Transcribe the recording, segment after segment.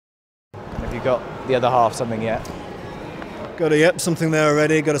you got the other half something yet? Got her, yep, something there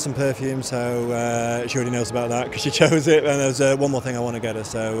already. Got her some perfume, so she already knows about that because she chose it. And there's one more thing I want to get her,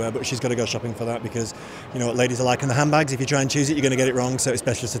 so but she's got to go shopping for that because you know what ladies are like in the handbags. If you try and choose it, you're going to get it wrong. So it's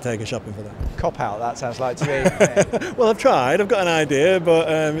best just to take her shopping for that. Cop out, that sounds like to me. Well, I've tried. I've got an idea,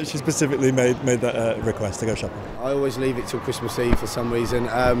 but she specifically made that request to go shopping. I always leave it till Christmas Eve for some reason.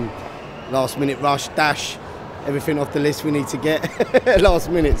 Last minute rush, dash. Everything off the list we need to get last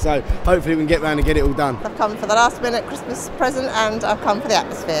minute, so hopefully we can get round and get it all done. I've come for the last minute Christmas present and I've come for the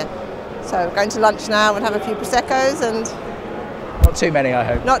atmosphere. So we're going to lunch now and have a few Prosecco's and... Not too many, I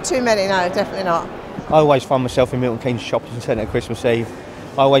hope. Not too many, no, definitely not. I always find myself in Milton Keynes shopping centre at Christmas Eve.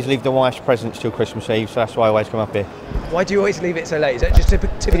 I always leave the wife's presents till Christmas Eve, so that's why I always come up here. Why do you always leave it so late? Is that just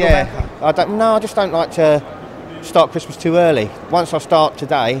typical man? I just don't like to start Christmas too early. Once I start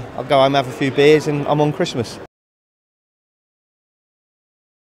today, I'll go home, have a few beers and I'm on Christmas.